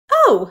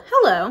Oh,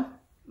 hello.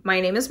 My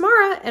name is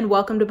Mara, and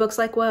welcome to Books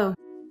Like Woe.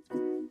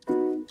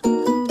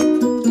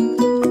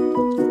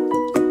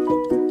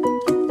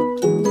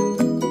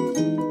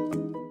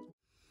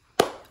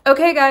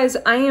 Okay guys,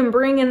 I am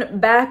bringing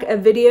back a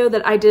video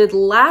that I did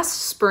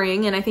last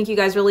spring, and I think you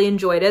guys really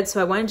enjoyed it, so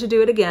I wanted to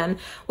do it again,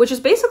 which is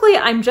basically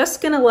I'm just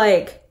gonna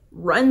like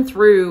run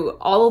through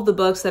all of the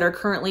books that are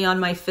currently on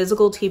my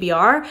physical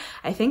TBR.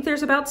 I think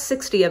there's about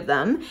 60 of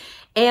them.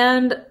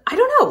 And I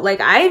don't know,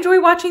 like I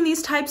enjoy watching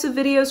these types of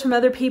videos from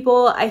other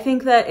people. I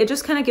think that it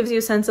just kind of gives you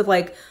a sense of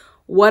like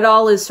what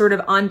all is sort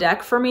of on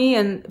deck for me.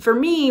 And for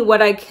me,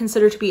 what I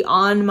consider to be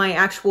on my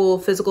actual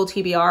physical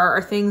TBR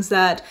are things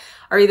that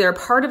are either a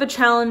part of a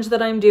challenge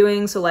that I'm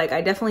doing. So like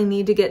I definitely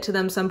need to get to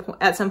them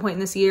at some point in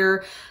this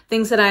year.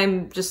 Things that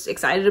I'm just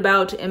excited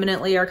about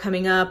imminently are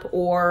coming up,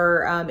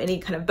 or any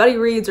kind of buddy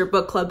reads or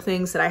book club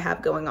things that I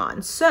have going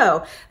on.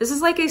 So this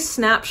is like a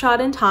snapshot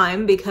in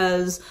time,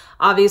 because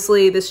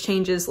obviously this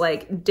changes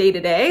like day to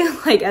day,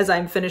 like as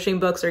I'm finishing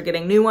books or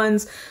getting new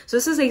ones. So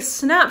this is a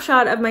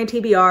snapshot of my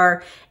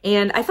TBR,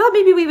 and I thought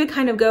maybe we would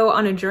kind of go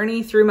on a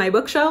journey through my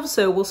bookshelves.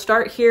 So we'll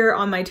start here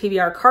on my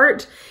TBR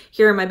cart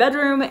here in my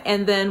bedroom,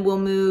 and then we'll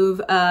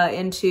move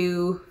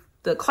into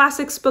the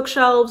classics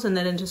bookshelves and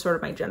then into sort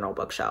of my general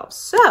bookshelves.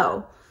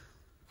 So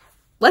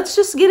let's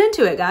just get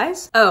into it,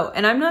 guys. Oh,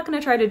 and I'm not going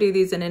to try to do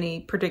these in any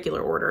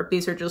particular order.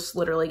 These are just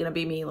literally going to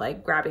be me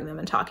like grabbing them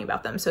and talking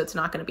about them. So it's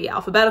not going to be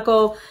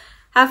alphabetical.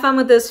 Have fun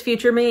with this,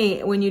 future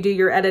me, when you do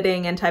your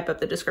editing and type up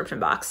the description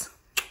box.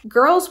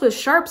 Girls with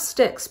Sharp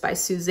Sticks by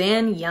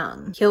Suzanne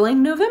Young.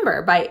 Killing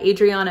November by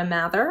Adriana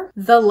Mather.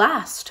 The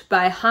Last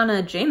by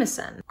Hannah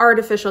Jameson.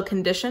 Artificial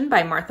Condition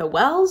by Martha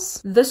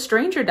Wells. The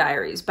Stranger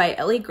Diaries by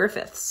Ellie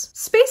Griffiths.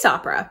 Space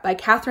Opera by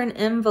Catherine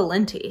M.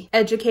 Valenti.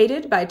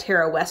 Educated by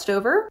Tara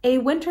Westover. A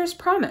Winter's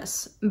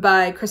Promise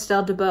by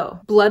Christelle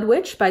DeBow.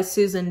 Bloodwitch by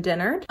Susan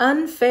Dennard.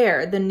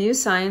 Unfair, The New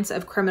Science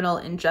of Criminal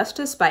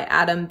Injustice by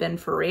Adam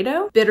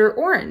Benferredo. Bitter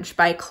Orange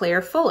by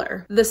Claire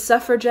Fuller. The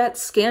Suffragette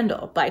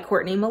Scandal by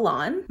Courtney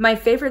Milan. My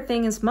Favorite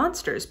Thing is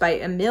Monsters by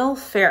Emil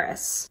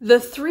Ferris. The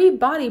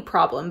Three-Body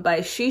Problem by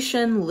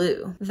Shishin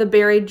Liu. The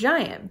Buried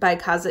Giant by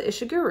Kazuo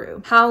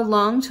Ishiguro. How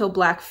Long Till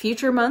Black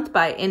Future Month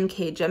by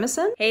N.K.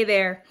 Jemisin. Hey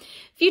there,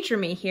 future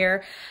me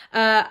here.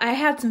 I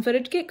had some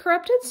footage get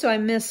corrupted, so I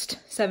missed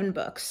 7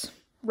 books.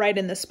 Right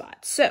in this spot.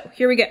 So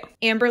here we go.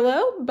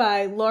 AMBERLOUGH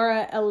by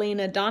Lara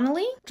Elena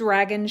Donnelly.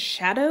 Dragon's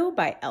Shadow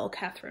by L.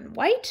 Catherine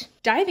White.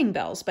 Diving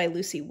Bells by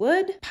Lucy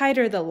Wood.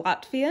 Peter the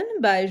Latvian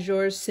by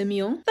Georges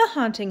Simeon. The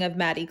Haunting of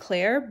Maddie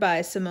Clare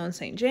by Simone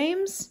St.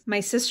 James. My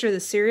Sister the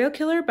Serial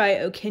Killer by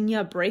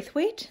Okinya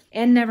Braithwaite.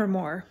 And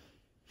Nevermore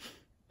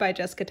by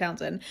Jessica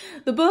Townsend.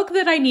 The book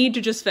that I need to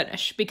just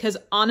finish, because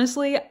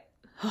honestly,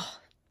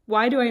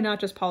 why do I not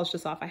just polish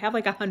this off? I have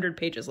like 100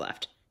 pages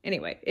left.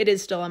 Anyway, it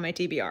is still on my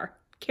TBR.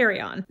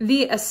 Carry on.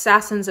 The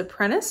Assassin's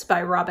Apprentice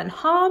by Robin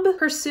Hobb.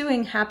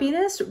 Pursuing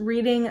Happiness,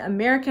 Reading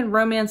American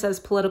Romance as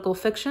Political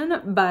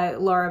Fiction by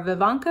Laura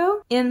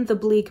Vivanco. In the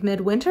Bleak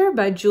Midwinter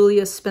by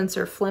Julia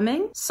Spencer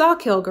Fleming.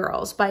 Sawkill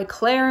Girls by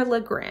Claire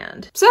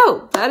Legrand.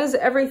 So that is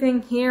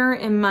everything here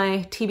in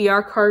my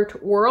TBR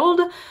cart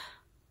world.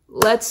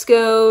 Let's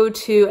go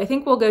to, I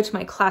think we'll go to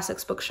my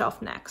classics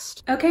bookshelf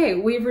next. Okay,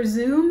 we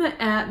resume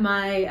at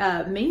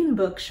my main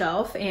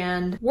bookshelf,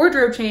 and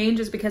wardrobe change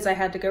is because I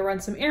had to go run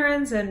some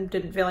errands and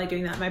didn't feel like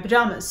doing that in my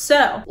pajamas.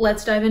 So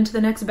let's dive into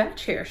the next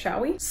batch here, shall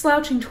we?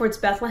 Slouching Towards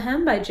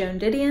Bethlehem by Joan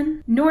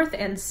Didion. North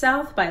and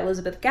South by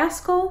Elizabeth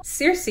Gaskell.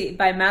 CIRCE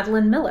by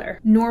Madeline Miller.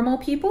 Normal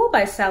People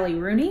by Sally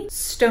Rooney.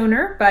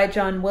 Stoner by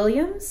John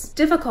Williams.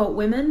 Difficult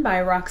Women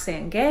by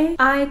Roxane Gay.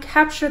 I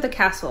Capture the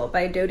Castle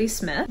by Dodie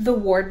Smith. The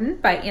Warden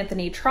by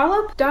Anthony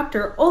Trollope.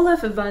 Dr.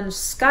 Olaf von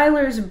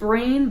Schuyler's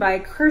Brain by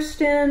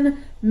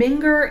Kirsten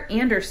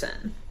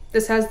Menger-Anderson.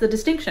 This has the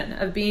distinction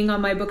of being on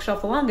my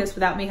bookshelf the longest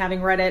without me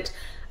having read it.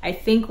 I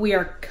think we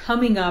are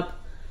coming up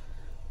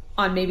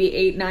on maybe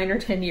 8, 9, or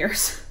 10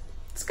 years.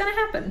 It's gonna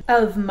happen.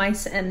 Of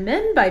Mice and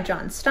Men by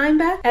John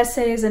Steinbeck.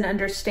 Essays in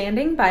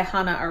Understanding by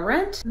Hannah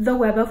Arendt. The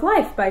Web of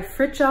Life by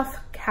Fritjof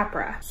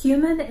Capra.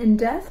 Human in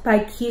Death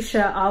by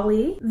Keisha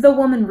Ali. The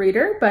Woman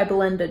Reader by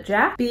Belinda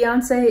Jack.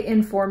 Beyonce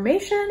in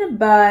Formation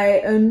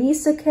by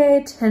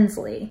ONISE'EKE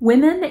Tinsley.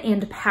 Women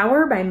and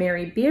Power by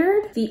Mary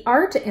Beard. The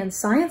Art and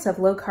Science of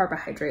Low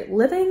Carbohydrate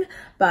Living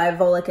by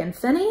Volek and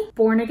Phinney.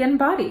 Born Again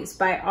Bodies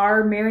by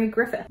R. Mary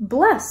Griffith.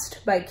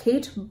 Blessed by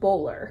Kate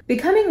Bowler.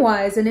 Becoming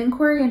Wise, An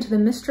Inquiry into the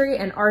Mystery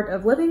and Art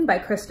of Living by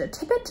Krista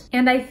Tippett.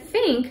 And I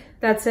think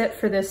that's it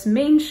for this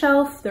main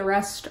shelf. The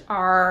rest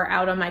are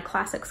out on my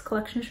classics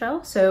collection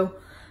shelf, so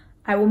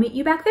I will meet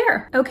you back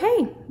there.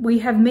 Okay, we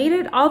have made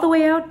it all the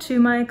way out to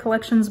my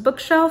collections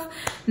bookshelf.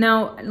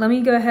 Now, let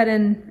me go ahead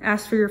and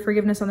ask for your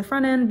forgiveness on the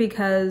front end,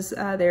 because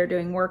they're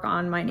doing work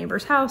on my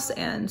neighbor's house,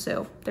 and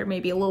so there may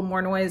be a little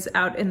more noise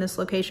out in this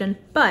location,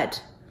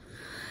 but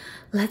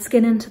let's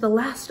get into the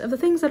last of the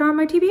things that are on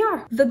my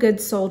TBR. The Good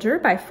Soldier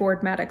by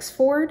Ford Maddox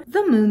Ford.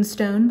 The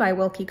Moonstone by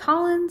Wilkie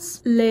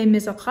Collins. Les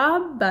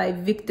Miserables by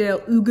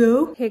Victor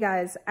Hugo. Hey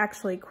guys,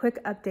 actually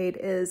quick update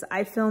is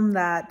I filmed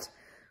that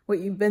what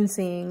you've been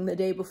seeing the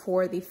day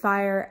before the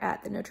fire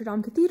at the Notre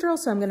Dame Cathedral.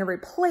 So I'm going to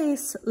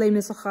replace Les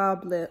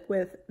Miserables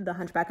with The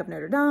Hunchback of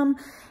Notre Dame.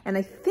 And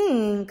I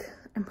think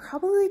I'm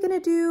probably going to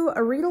do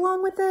a read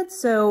along with it.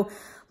 So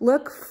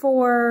look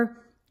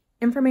for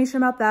information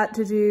about that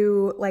to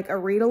do like a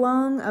read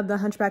along of The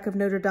Hunchback of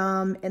Notre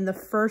Dame in the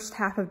first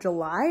half of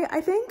July, I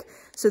think,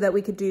 so that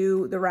we could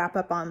do the wrap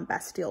up on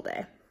Bastille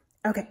Day.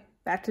 Okay,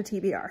 back to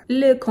TBR.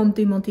 Le Comte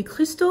de Monte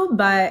Cristo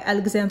by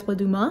Alexandre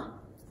Dumas.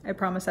 I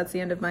promise that's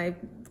the end of my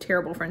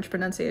terrible French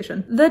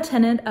pronunciation. The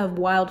Tenant of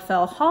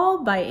Wildfell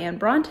Hall by Anne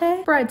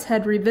Bronte.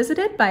 Brideshead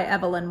Revisited by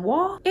Evelyn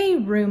Waugh. A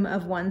Room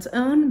of One's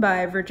Own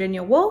by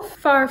Virginia Woolf.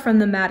 Far from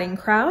the Madding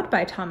Crowd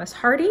by Thomas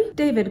Hardy.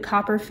 David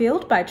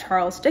Copperfield by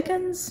Charles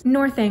Dickens.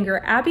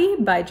 Northanger Abbey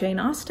by Jane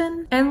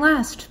Austen. And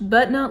last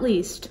but not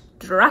least,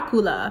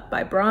 Dracula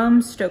by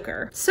Bram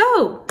Stoker.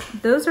 So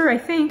those are, I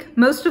think,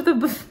 most of the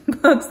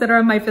books that are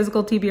on my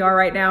physical TBR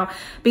right now.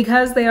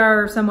 Because they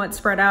are somewhat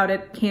spread out,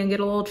 it can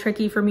get a little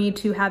tricky for me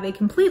to have a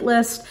complete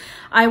list.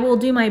 I will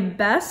do my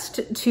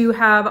best to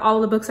have all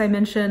the books I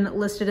mentioned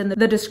listed in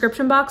the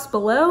description box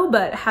below,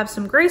 but have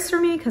some grace for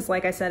me because,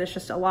 like I said, it's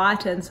just a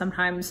lot, and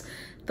sometimes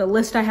the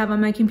list I have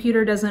on my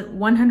computer doesn't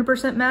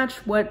 100% match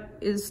what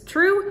is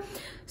true.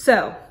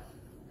 So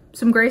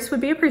some grace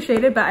would be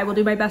appreciated, but I will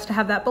do my best to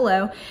have that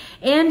below.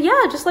 And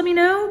yeah, just let me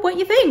know what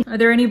you think. Are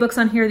there any books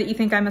on here that you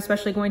think I'm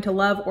especially going to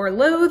love or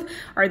loathe?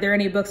 Are there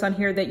any books on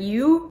here that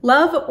you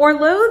love or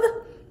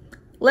loathe?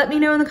 Let me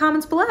know in the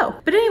comments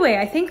below. But anyway,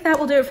 I think that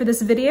will do it for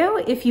this video.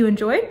 If you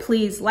enjoyed,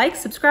 please like,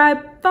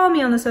 subscribe, follow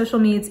me on the social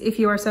medias if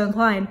you are so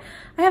inclined.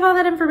 I have all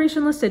that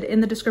information listed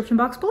in the description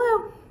box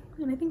below.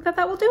 And I think that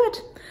will do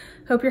it.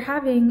 Hope you're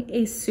having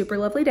a super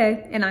lovely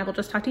day, and I will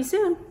just talk to you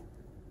soon.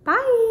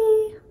 Bye.